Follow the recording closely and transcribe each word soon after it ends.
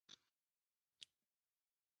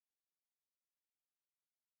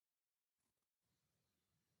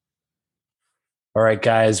All right,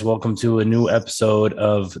 guys, welcome to a new episode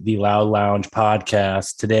of the Loud Lounge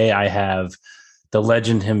podcast. Today I have the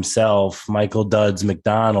legend himself, Michael Duds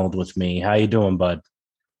McDonald, with me. How you doing, bud?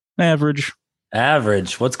 Average.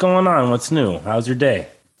 Average. What's going on? What's new? How's your day?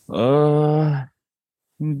 Uh,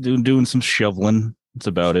 doing some shoveling. That's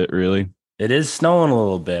about it, really. It is snowing a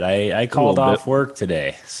little bit. I A little called bit. off work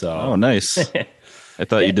today, Oh, so nice. I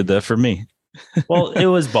thought you yeah. did that for me. Well, it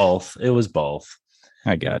was both. It was both.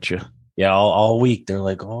 I got you. Yeah, all week they're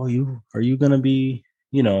like, "Oh, you are you gonna be,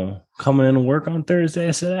 coming in to work on Thursday?"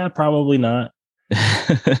 I said, probably not."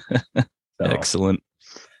 So Excellent.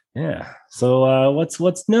 yeah. So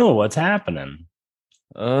what's new? What's happening?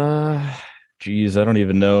 Uh, Geez, I don't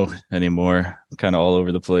even know anymore. I'm kind of all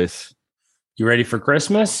over the place. You ready for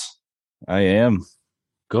Christmas? I am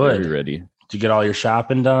Good. very ready. Did you get all your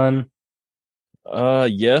shopping done?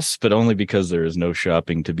 Yes, but only because there is no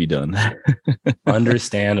shopping to be done.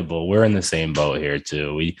 Understandable. We're in the same boat here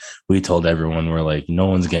too. We told everyone we're like, no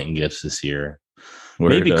one's getting gifts this year.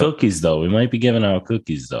 Maybe Word up. cookies though. We might be giving out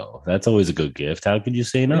cookies though. That's always a good gift. How could you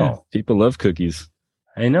say Yeah, no? people love cookies.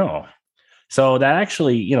 I know. So that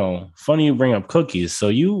actually, funny you bring up cookies. So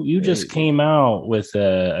you just Hey. came out with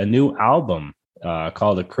a new album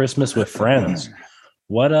called "A Christmas with Friends."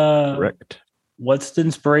 What Correct. what's the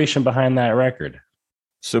inspiration behind that record?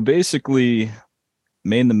 So basically,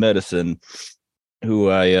 Maine the Medicine,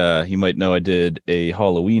 who you might know I did a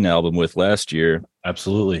Halloween album with last year,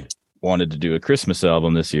 Absolutely. wanted to do a Christmas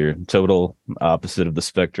album this year, total opposite of the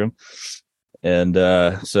spectrum. And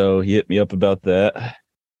so he hit me up about that.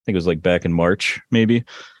 I think it was like back in March, maybe.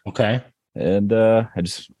 Okay. And I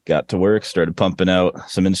just got to work, started pumping out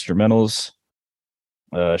some instrumentals,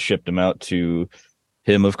 shipped them out to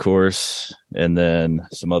him, of course, and then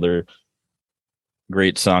some other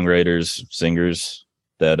great songwriters, singers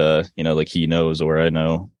that like he knows or I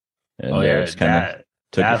know. And Oh yeah, just kind of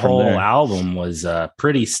took it that from whole there. album was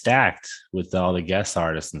pretty stacked with all the guest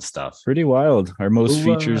artists and stuff. Pretty wild. Our most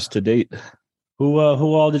Who features to date. who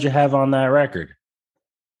all did you have on that record?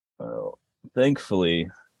 Well, thankfully,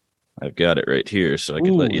 I've got it right here, so I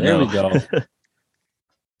can let Ooh, you there we know. go.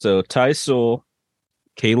 So Ty Soul,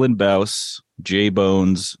 Kaylin Baus, Jay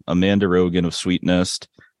Bones, Amanda Rogan of Sweet Nest,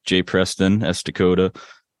 Jay Preston, S Dakota,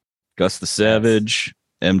 Gus the Savage,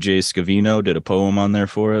 MJ Scavino did a poem on there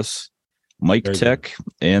for us, Mike Very Tech,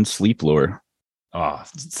 and Sleep Lore. Oh,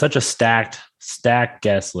 such a stacked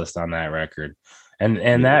guest list on that record. And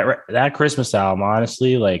Yeah. that Christmas album,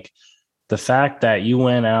 honestly, like the fact that you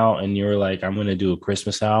went out and you were like, I'm going to do a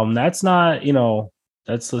Christmas album, that's not,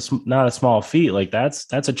 not a small feat. Like that's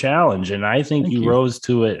a challenge. And I think Thank you you. rose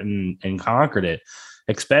to it and conquered it,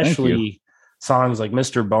 Thank you. especially songs like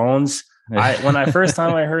Mr. Bones. When I first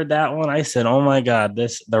time I heard that one, I said, "Oh my God,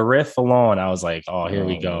 the riff alone." I was like, "Oh, here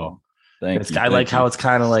we go." Thank you. I like Thank how you. it's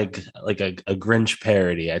kind of like a Grinch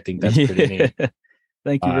parody. I think that's pretty neat.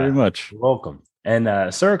 Thank you very much. You're welcome.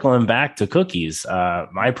 And circling back to Cookies,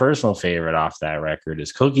 my personal favorite off that record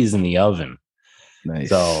is Cookies in the Oven. Nice.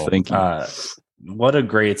 So, Thank you. what a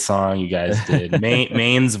great song you guys did.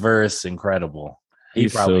 Maine's verse, incredible.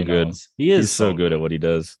 He's so good. Knows. He is He's so good at what he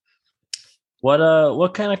does.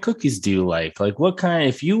 What kind of cookies do you like? Like what kind,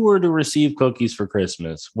 if you were to receive cookies for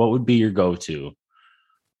Christmas, what would be your go-to?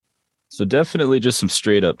 So definitely just some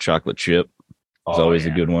straight up chocolate chip. It's Oh, always a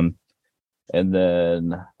yeah. good one. And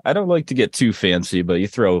then I don't like to get too fancy, but you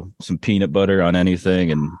throw some peanut butter on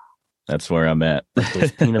anything, and that's where I'm at.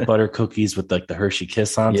 Those peanut butter cookies with like the Hershey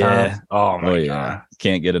Kiss on Yeah. top. Oh my Oh God. yeah.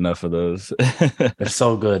 Can't get enough of those. They're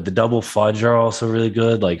so good. The double fudge are also really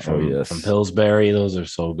good. Like Oh, yes. from Pillsbury, those are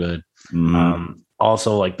so good. Mhm.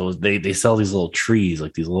 Also like those they sell these little trees,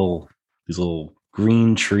 like these little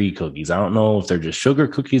green tree cookies. I don't know if they're just sugar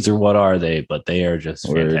cookies or what are they, but they are just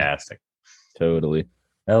Word. fantastic. Totally.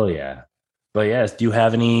 Hell yeah. But yes, do you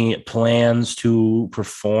have any plans to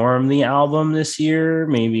perform the album this year?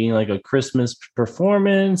 Maybe like a Christmas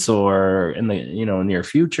performance or in the near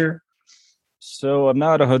future? So I'm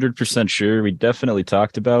not 100% sure. We definitely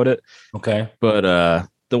talked about it, Okay. but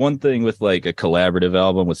the one thing with like a collaborative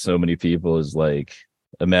album with so many people is like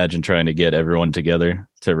imagine trying to get everyone together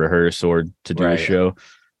to rehearse or to do a Right. show.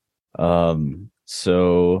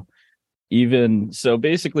 So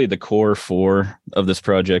basically the core four of this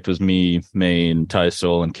project was me, Maine, Ty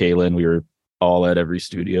Soul, and Kaylin. We were all at every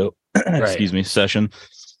studio excuse me session.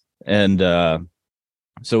 And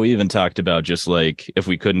so we even talked about just like if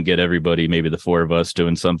we couldn't get everybody, maybe the four of us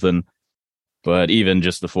doing something. But even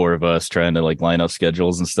just the four of us trying to like line up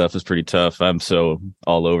schedules and stuff is pretty tough. I'm so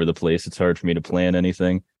all over the place. It's hard for me to plan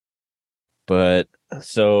anything. But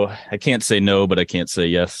so I can't say no, but I can't say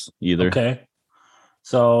yes either. Okay.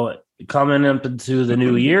 So coming up into the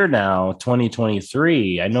new year now,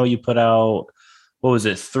 2023. I know you put out, what was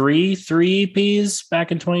it, three EPs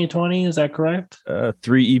back in 2020? Is that correct?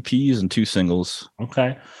 3 EPs and 2 singles.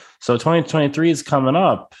 Okay. So 2023 is coming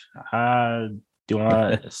up. Do you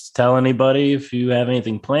want to tell anybody if you have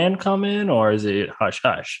anything planned coming, or is it hush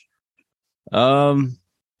hush?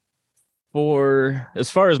 For as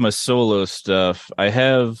far as my solo stuff, I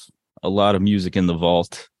have a lot of music in the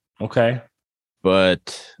vault. Okay.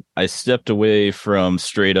 But I stepped away from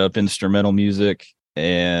straight up instrumental music,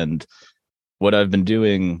 and what I've been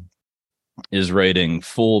doing is writing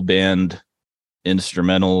full band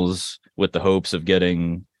instrumentals with the hopes of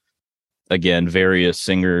getting, again, various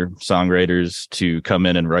singer songwriters to come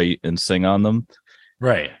in and write and sing on them.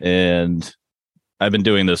 Right. And I've been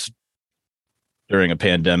doing this during a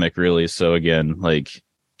pandemic, really. So again, like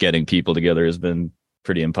getting people together has been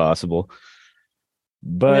pretty impossible.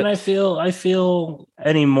 But I feel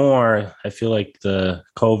anymore. I feel like the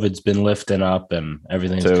COVID's been lifting up and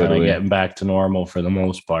everything's kind of getting back to normal for the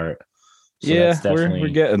most part. So yeah, we're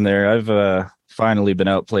getting there. I've finally been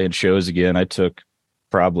out playing shows again. I took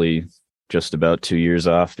probably just about 2 years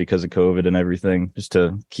off because of COVID and everything, just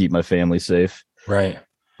to keep my family safe. Right.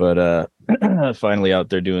 But finally out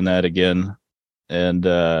there doing that again. And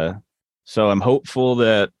so I'm hopeful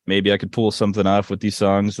that maybe I could pull something off with these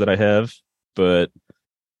songs that I have. But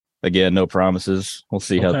again, no promises. We'll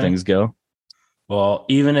see how things go. Well,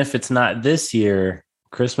 even if it's not this year,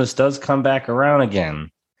 Christmas does come back around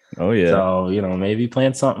again. Oh, yeah. So, maybe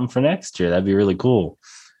plan something for next year. That'd be really cool.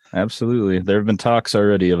 Absolutely. There have been talks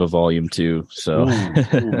already of a volume 2. So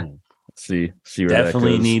ooh. see where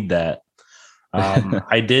definitely that goes. Need that.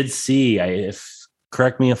 I did see,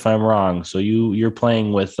 correct me if I'm wrong. So you're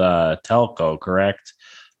playing with Telco, correct?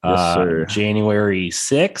 Yes, sir. January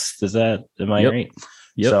 6th. Am I right?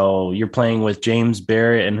 Yep. So you're playing with James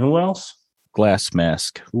Barrett and who else? Glass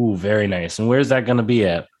Mask. Ooh, very nice. And where's that going to be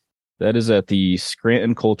at? That is at the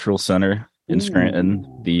Scranton Cultural Center in Scranton.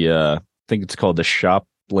 I think it's called the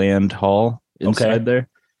Shopland Hall inside there.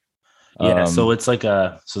 Yeah, so it's like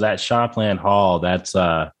that Shopland Hall, that's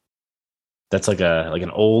like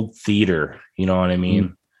an old theater, you know what I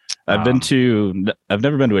mean? I've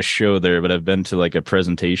never been to a show there, but I've been to like a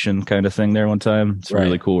presentation kind of thing there one time. It's a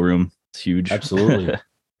really cool room. It's huge. Absolutely.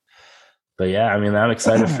 But yeah, I mean, I'm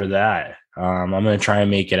excited for that. I'm going to try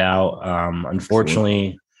and make it out.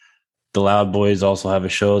 Unfortunately, the Loud Boys also have a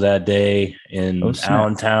show that day in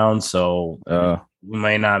Allentown, so we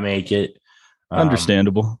might not make it.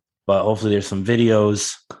 Understandable. But hopefully there's some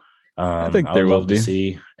videos. I think there will be.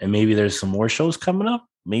 See. And maybe there's some more shows coming up.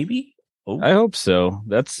 Maybe. Oh. I hope so.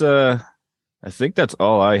 That's I think that's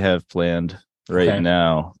all I have planned right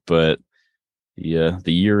now. But yeah,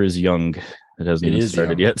 the year is young. It hasn't even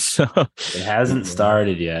started yet. So it hasn't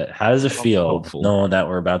started yet. How does it feel knowing that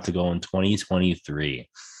we're about to go in 2023?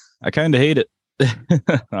 I kind of hate it,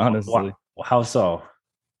 honestly. How so?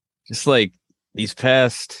 Just like these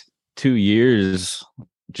past 2 years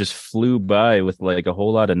just flew by with like a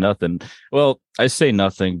whole lot of nothing. Well, I say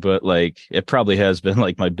nothing, but like it probably has been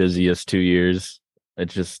like my busiest 2 years.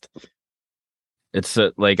 It's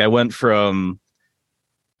like I went from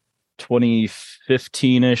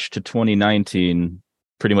 2015-ish to 2019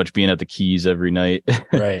 pretty much being at the Keys every night.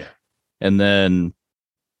 Right. And then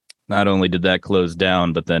not only did that close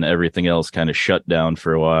down, but then everything else kind of shut down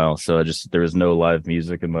for a while. So there was no live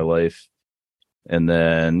music in my life. And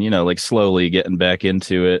then, like slowly getting back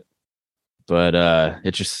into it. But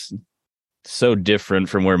it's just so different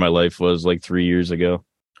from where my life was like 3 years ago.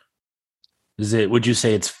 Would you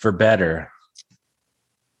say it's for better?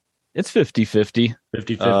 It's 50-50.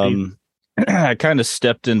 50-50. I kind of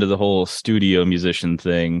stepped into the whole studio musician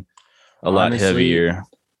thing a lot heavier.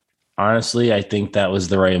 Honestly, I think that was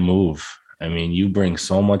the right move. I mean, you bring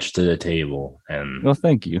so much to the table, and well,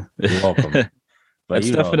 thank you. You're welcome. But that's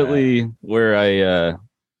definitely where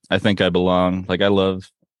I think I belong. Like I love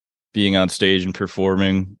being on stage and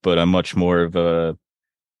performing, but I'm much more of a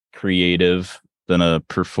creative than a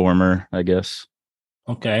performer, I guess.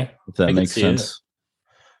 Okay. If that makes sense.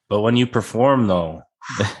 But when you perform though,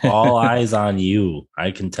 all eyes on you.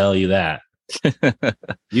 I can tell you that. Yeah.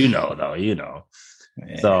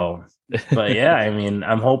 So, but yeah, I mean,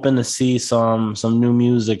 I'm hoping to see some new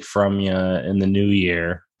music from you in the new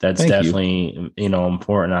year. That's definitely,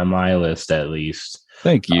 important on my list, at least.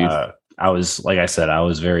 Thank you. Like I said, I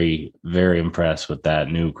was very, very impressed with that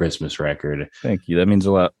new Christmas record. Thank you. That means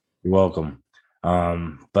a lot. You're welcome.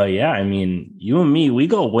 But yeah, I mean, you and me, we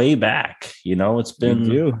go way back. It's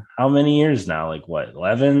been how many years now? Like what,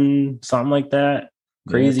 11, something like that?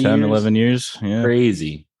 Crazy 10, years? 11 years. Yeah.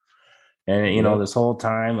 Crazy. And you know, this whole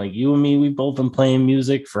time, like you and me, we've both been playing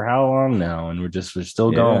music for how long now, and we're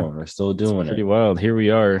still going, we're still doing pretty wild. Here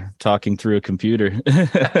we are talking through a computer.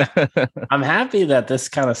 I'm happy that this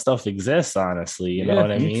kind of stuff exists, honestly. You know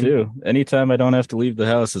what I mean? Me too. Anytime I don't have to leave the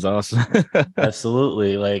house is awesome.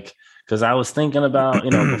 Absolutely. Like, because I was thinking about,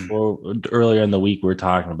 you know, before earlier in the week, we were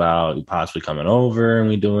talking about possibly coming over and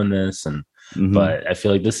we doing this, and but I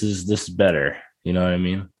feel like this is better. You know what I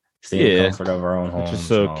mean? Stay in the comfort of our own home. It's just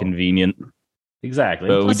so convenient. Exactly.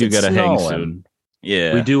 But we do got to hang soon.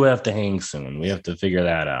 Yeah. We do have to hang soon. We have to figure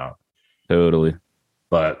that out. Totally.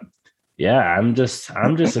 But yeah, I'm just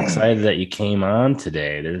excited that you came on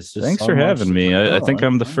today. There's just thanks for having me. I think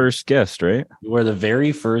I'm the first guest, right? You were the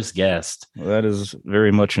very first guest. Well, that is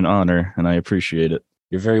very much an honor, and I appreciate it.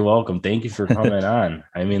 You're very welcome. Thank you for coming on.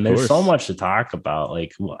 I mean, there's so much to talk about.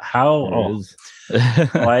 Like how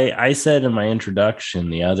I said in my introduction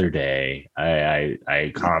the other day,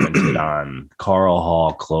 I commented on Carl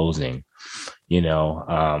Hall closing. You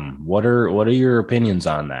know, what are your opinions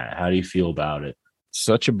on that? How do you feel about it?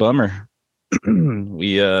 Such a bummer.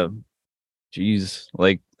 Like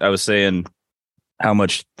I was saying, how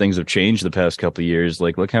much things have changed the past couple of years.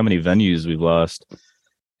 Like, look how many venues we've lost.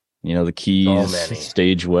 You know, the Keys,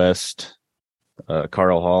 Stage West,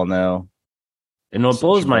 Carl Hall now. And what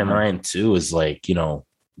blows my mind too is like, you know,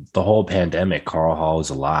 the whole pandemic, Carl Hall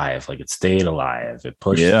is alive. Like it stayed alive. It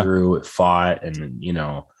pushed through, it fought, and you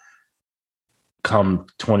know, come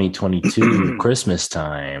 2022 Christmas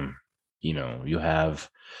time, you know, you have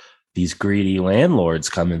these greedy landlords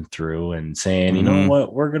coming through and saying, you know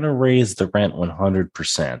what, we're going to raise the rent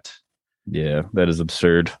 100%. Yeah, that is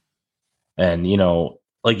absurd. And, you know,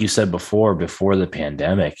 like you said before the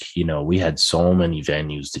pandemic, you know, we had so many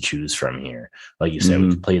venues to choose from here. Like you said, we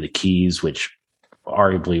could play the Keys, which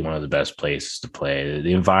arguably one of the best places to play.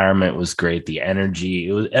 The environment was great. The energy,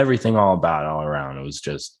 it was everything all around. It was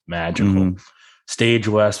just magical. Stage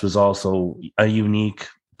West was also a unique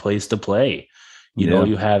place to play. You know,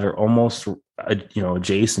 you have it almost, you know,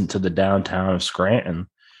 adjacent to the downtown of Scranton,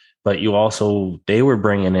 but they were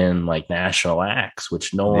bringing in like national acts,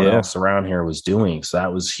 which no one else around here was doing. So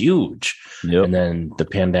that was huge. And then the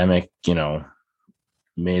pandemic, you know,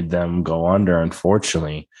 made them go under,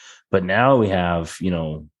 unfortunately. But now we have, you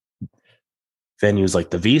know, venues like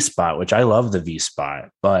the V Spot, which I love the V Spot,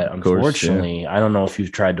 but unfortunately, I don't know if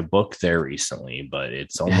you've tried to book there recently, but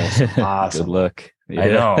it's almost impossible. Good luck. I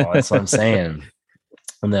know, that's what I'm saying.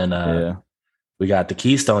 And then we got the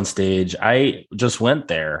Keystone Stage. I just went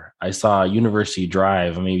there. I saw University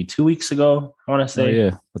Drive maybe 2 weeks ago, I want to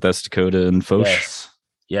say. But that's Dakota and Foch.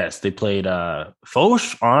 Yes, they played Foch.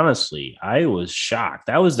 Honestly, I was shocked.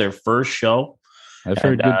 That was their first show. I've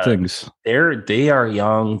heard good things. They are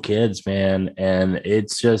young kids, man, and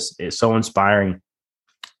it's so inspiring.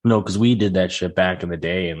 You know, because we did that shit back in the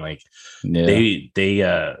day, and like they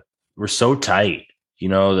were so tight. You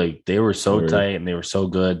know, like they were so tight and they were so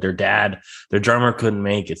good. Their drummer couldn't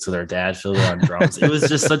make it, so their dad filled it on drums. It was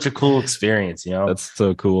just such a cool experience, you know. That's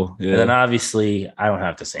so cool. Yeah. And then obviously, I don't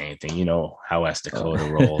have to say anything. You know how West Dakota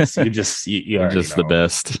rolls. You're just the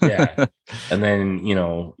best. Yeah. And then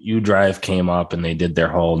U Drive came up and they did their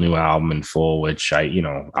whole new album in full, which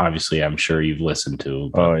obviously I'm sure you've listened to.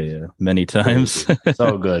 Oh yeah, many times.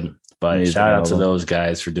 So good. But amazing shout out to those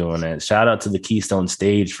guys for doing it. Shout out to the Keystone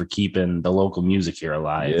Stage for keeping the local music here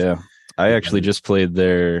alive. Yeah. I actually just played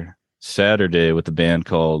there Saturday with a band they're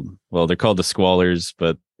called the Squallers,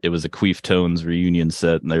 but it was a Queef Tones reunion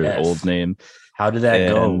set and their old name. How did that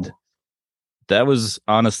go? That was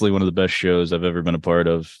honestly one of the best shows I've ever been a part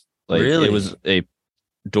of. Like, really? It was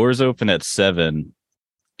doors open at 7.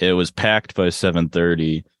 It was packed by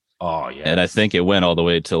 7:30. Oh yeah, and I think it went all the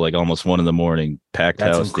way till like almost 1 a.m. Packed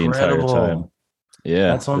house incredible. The entire time.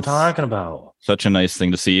 Yeah, that's what I'm talking about. Such a nice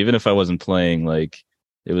thing to see, even if I wasn't playing. Like,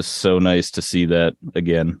 it was so nice to see that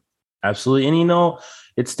again. Absolutely, and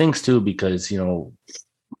it stinks too because you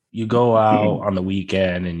go out on the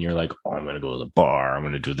weekend and you're like, oh, I'm going to go to the bar, I'm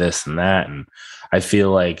going to do this and that, and I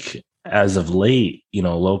feel like as of late,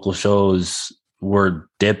 local shows were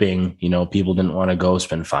dipping. People didn't want to go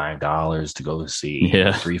spend $5 to go see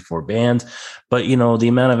 3-4 bands, but the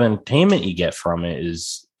amount of entertainment you get from it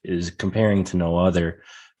is comparing to no other.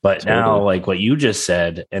 But totally. Now, like what you just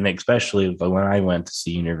said, and especially when I went to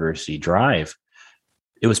see University Drive,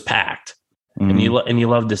 it was packed, and you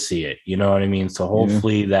love to see it. You know what I mean? So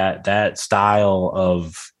hopefully that style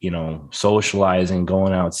of socializing,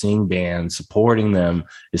 going out, seeing bands, supporting them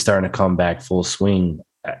is starting to come back full swing.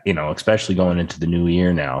 Especially going into the new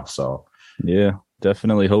year now. So yeah,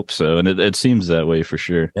 definitely hope so. And it seems that way for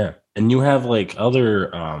sure. Yeah. And you have like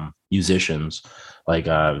other musicians like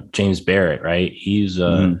James Barrett, right? He's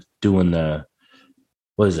doing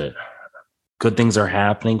what is it? Good Things Are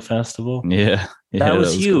Happening festival. Yeah. That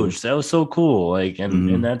was huge. Cool. That was so cool. Like,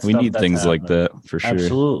 and that's we need things like that for sure.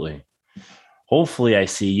 Absolutely. Hopefully I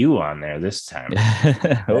see you on there this time.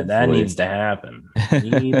 That needs to happen.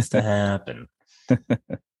 Needs to happen.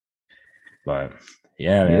 But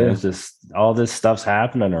yeah, man, it's just all this stuff's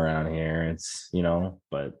happening around here. It's,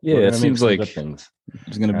 but it seems like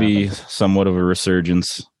there's going to be somewhat of a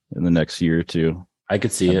resurgence in the next year or two. I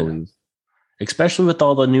could see it. Especially with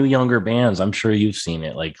all the new younger bands. I'm sure you've seen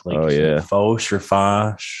it. Like Foch or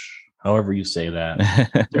Fosh, however you say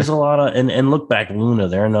that. There's a lot of and Look Back Luna,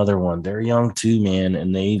 they're another one. They're young too, man,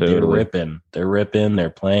 and they're ripping. They're ripping,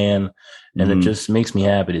 they're playing, and it just makes me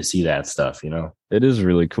happy to see that stuff, It is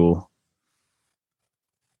really cool.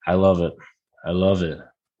 I love it.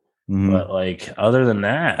 But like other than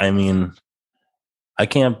that, I mean, I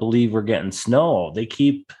can't believe we're getting snow. They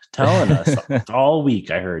keep telling us all week.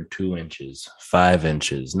 I heard 2 inches, 5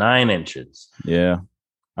 inches, 9 inches. Yeah.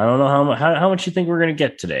 I don't know how much you think we're going to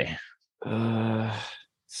get today.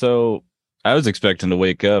 So I was expecting to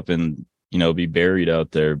wake up and, be buried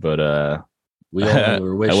out there, but I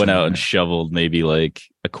went out and shoveled maybe like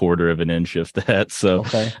a quarter of an inch of that. So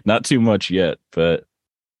not too much yet, but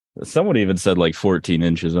someone even said like 14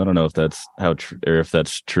 inches. I don't know if that's if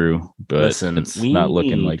that's true, but listen, it's not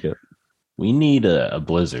looking like it. We need a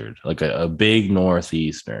blizzard, like a big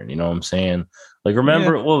northeastern. You know what I'm saying? Like,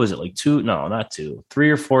 remember, what was it? Like 3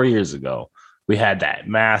 or 4 years ago, we had that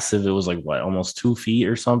massive, it was like almost 2 feet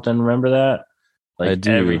or something. Remember that? Like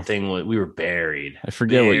everything, we were buried. I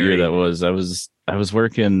forget what year that was. I was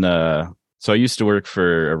working, so I used to work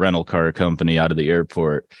for a rental car company out of the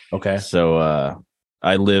airport. Okay. So,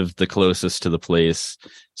 I lived the closest to the place.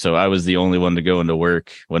 So I was the only one to go into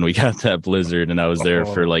work when we got that blizzard. And I was there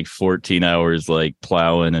for like 14 hours, like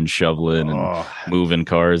plowing and shoveling and moving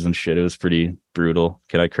cars and shit. It was pretty brutal.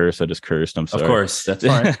 Can I curse? I just cursed. I'm sorry. Of course. That's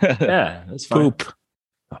fine. Yeah, that's fine. Poop.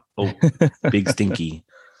 Oh, big stinky.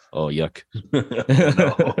 Oh, yuck.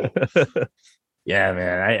 Yeah,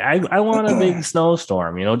 man. I want a big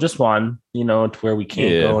snowstorm, just one, to where we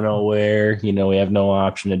can't go nowhere. We have no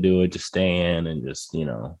option to do it. Just stay in and just,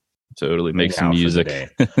 totally make some music.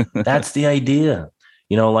 That's the idea.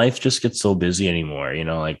 Life just gets so busy anymore,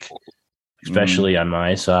 like especially on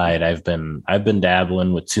my side. I've been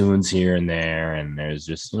dabbling with tunes here and there, and there's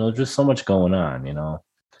just, just so much going on,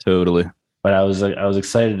 Totally. But I was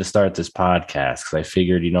excited to start this podcast because I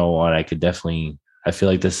figured, I feel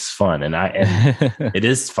like this is fun, and it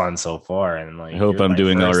is fun so far. And like, I hope I'm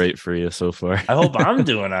doing all right for you so far. I hope I'm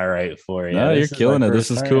doing all right for you. No, you're killing it.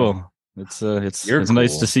 This is cool. It's cool.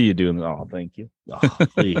 Nice to see you doing that. Oh, thank you. Oh,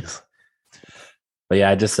 please. But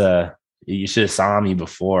yeah, I just you should have saw me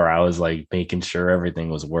before. I was like making sure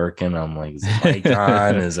everything was working. I'm like, is the mic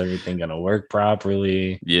on? Is everything gonna work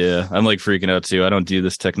properly? Yeah, I'm like freaking out too. I don't do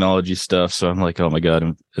this technology stuff, so I'm like, oh my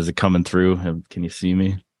god, is it coming through? Can you see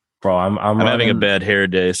me? Bro, I'm having a bad hair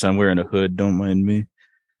day, so I'm wearing a hood. Don't mind me.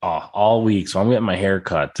 Oh, all week. So I'm getting my hair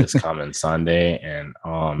cut this coming Sunday, and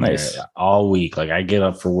nice. Man, all week. Like, I get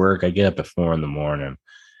up for work. I get up at 4 a.m,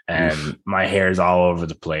 and my hair is all over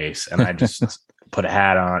the place. And I just put a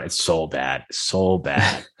hat on. It's so bad. So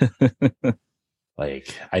bad.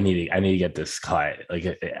 Like, I need to get this cut.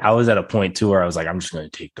 Like, I was at a point too where I was like, I'm just going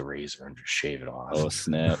to take the razor and just shave it off. Oh,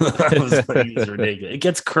 snap. It's ridiculous. It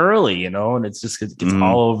gets curly, and it gets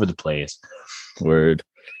all over the place. Word.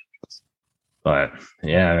 But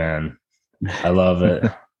yeah, man, I love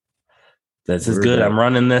it. This is good. I'm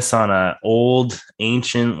running this on a old,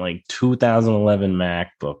 ancient, like 2011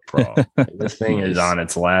 MacBook Pro. This thing is on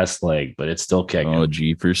its last leg, but it's still kicking. Oh,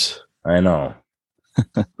 jeepers. I know.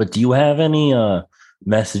 But do you have any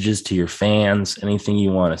messages to your fans? Anything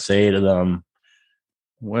you want to say to them?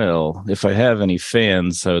 Well, if I have any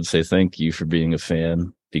fans, I would say thank you for being a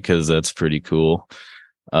fan, because that's pretty cool.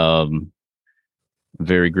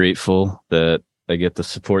 Very grateful that I get the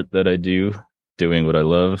support that I do doing what I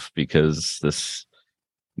love, because this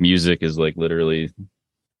music is like literally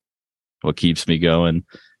what keeps me going.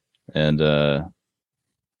 And it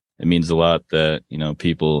means a lot that,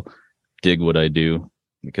 people dig what I do,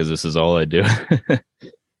 because this is all I do. And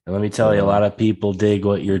let me tell you, a lot of people dig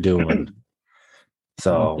what you're doing.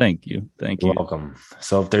 So thank you. You're welcome.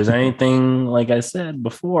 So if there's anything, like I said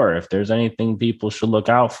before, if there's anything people should look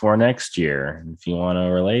out for next year, if you want to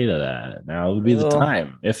relay to that, now would be the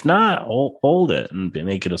time. If not, hold it and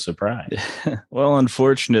make it a surprise. Well,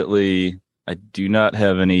 unfortunately, I do not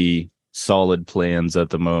have any solid plans at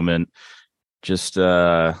the moment. Just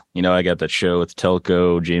I got that show with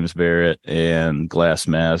Telco, James Barrett, and Glass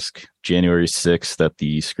Mask, January 6th at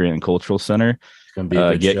the Scranton Cultural Center. It's gonna be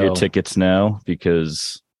a good get show. Your tickets now,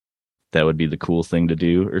 because that would be the cool thing to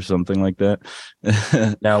do, or something like that.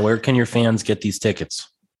 Now, where can your fans get these tickets?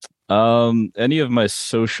 Any of my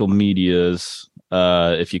social medias,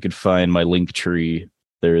 if you could find my link tree,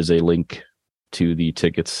 there is a link to the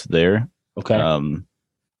tickets there. Okay.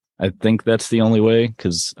 I think that's the only way,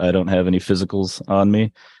 because I don't have any physicals on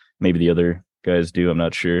me. Maybe the other guys do. I'm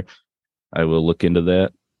not sure. I will look into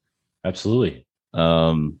that. Absolutely.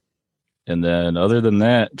 And then other than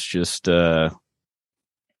that, it's just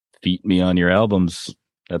feat me on your albums.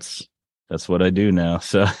 That's what I do now.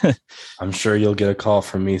 So I'm sure you'll get a call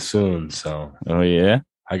from me soon. So oh yeah,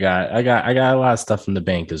 I got a lot of stuff in the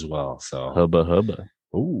bank as well. So hubba.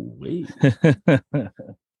 Oh wait.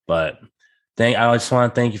 But I just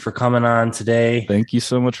want to thank you for coming on today. Thank you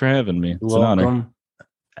so much for having me. It's an honor.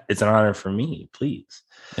 It's an honor for me. Please,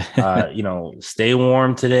 stay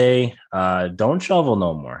warm today. Don't shovel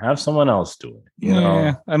no more. Have someone else do it. You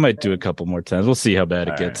know, I might do a couple more times. We'll see how bad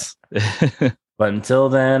it gets. But until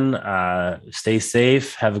then, stay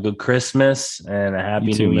safe. Have a good Christmas and a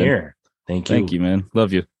happy New Year. Thank you. Thank you, man.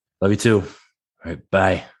 Love you. Love you too. All right.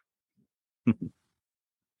 Bye.